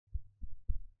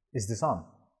Is this on?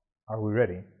 Are we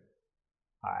ready?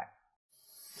 Alright.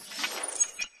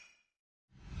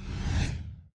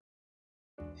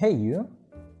 Hey you!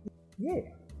 Yeah,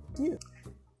 you!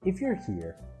 If you're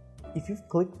here, if you've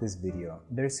clicked this video,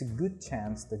 there's a good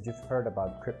chance that you've heard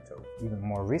about crypto. Even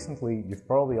more recently, you've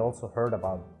probably also heard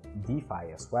about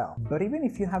DeFi as well. But even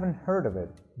if you haven't heard of it,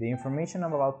 the information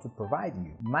I'm about to provide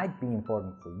you might be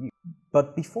important for you.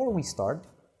 But before we start,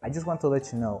 I just want to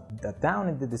let you know that down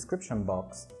in the description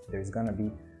box, there's gonna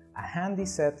be a handy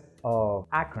set of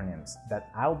acronyms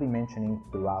that I'll be mentioning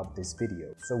throughout this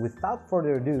video. So without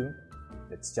further ado,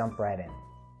 let's jump right in.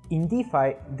 In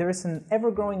DeFi, there is an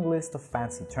ever-growing list of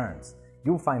fancy terms.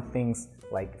 You'll find things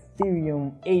like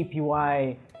Ethereum,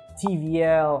 APY,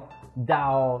 TVL,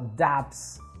 DAO,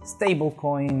 dApps,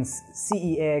 stablecoins,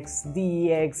 CEX,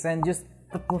 DEX, and just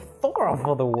a plethora of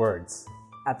other words.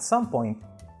 At some point,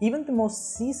 even the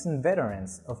most seasoned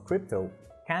veterans of crypto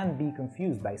can be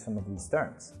confused by some of these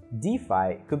terms.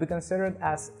 DeFi could be considered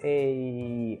as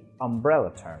an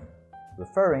umbrella term,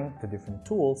 referring to different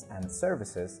tools and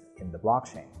services in the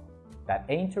blockchain that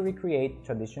aim to recreate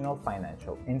traditional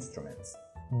financial instruments,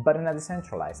 but in a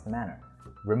decentralized manner,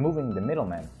 removing the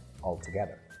middleman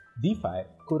altogether. DeFi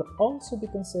could also be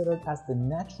considered as the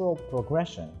natural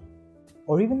progression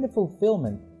or even the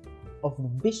fulfillment of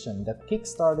the vision that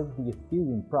kickstarted the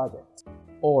Ethereum project,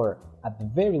 or at the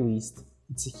very least,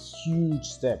 it's a huge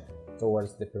step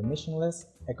towards the permissionless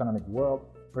economic world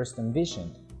first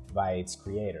envisioned by its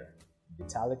creator,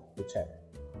 Vitalik Buterin.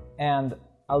 And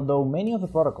although many of the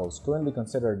protocols currently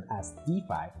considered as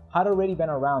DeFi had already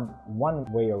been around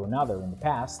one way or another in the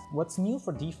past, what's new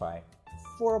for DeFi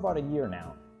for about a year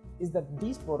now is that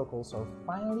these protocols are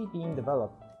finally being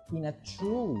developed in a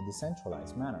truly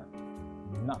decentralized manner,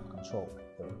 not controlled by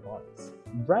third parties.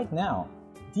 Right now,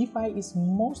 DeFi is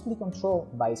mostly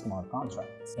controlled by smart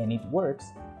contracts, and it works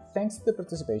thanks to the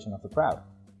participation of the crowd,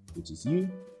 which is you,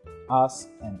 us,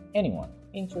 and anyone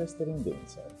interested in doing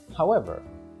so. However,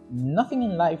 nothing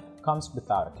in life comes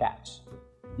without a catch.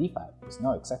 DeFi is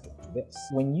no exception to this.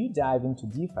 When you dive into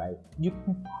DeFi, you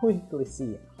can quickly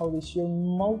see how the sheer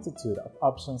multitude of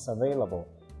options available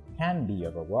can be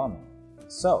overwhelming.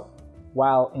 So,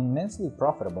 while immensely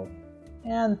profitable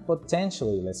and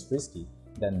potentially less risky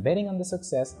than betting on the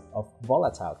success of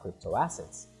volatile crypto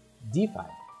assets, DeFi,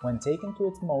 when taken to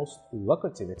its most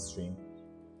lucrative extreme,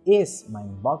 is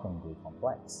mind-bogglingly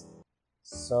complex.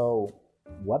 So,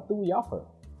 what do we offer?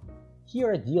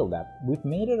 Here at dApps, we've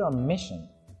made it our mission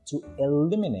to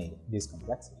eliminate this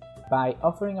complexity by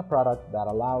offering a product that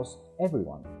allows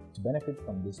everyone to benefit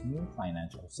from this new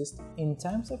financial system. In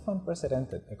times of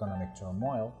unprecedented economic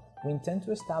turmoil, we intend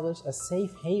to establish a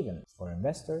safe haven for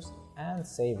investors and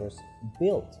savers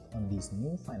built on these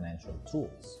new financial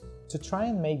tools to try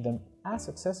and make them as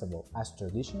accessible as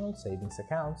traditional savings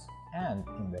accounts and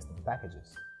investment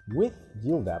packages. With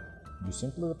dApps, you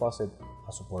simply deposit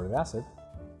a supported asset,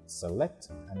 select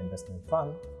an investment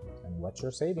fund, and watch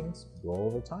your savings grow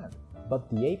over time. But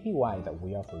the APY that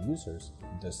we offer users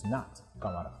does not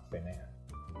come out of thin air.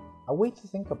 A way to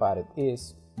think about it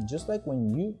is just like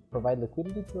when you provide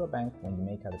liquidity to a bank when you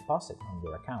make a deposit on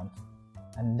your account,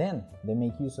 and then they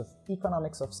make use of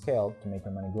economics of scale to make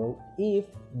your money grow if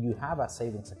you have a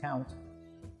savings account,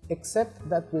 except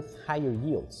that with higher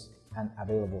yields and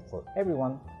available for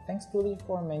everyone thanks to the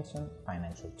aforementioned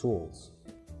financial tools.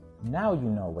 Now you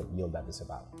know what dApps is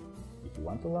about. If you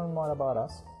want to learn more about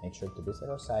us, make sure to visit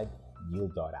our site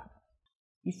yield.app.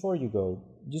 Before you go,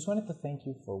 just wanted to thank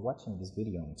you for watching this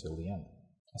video until the end.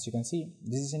 As you can see,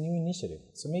 this is a new initiative,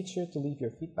 so make sure to leave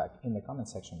your feedback in the comment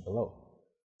section below.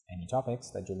 Any topics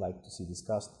that you'd like to see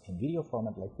discussed in video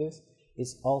format like this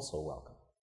is also welcome.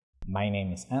 My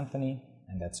name is Anthony,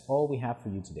 and that's all we have for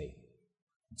you today.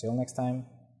 Until next time,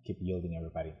 keep yielding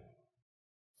everybody.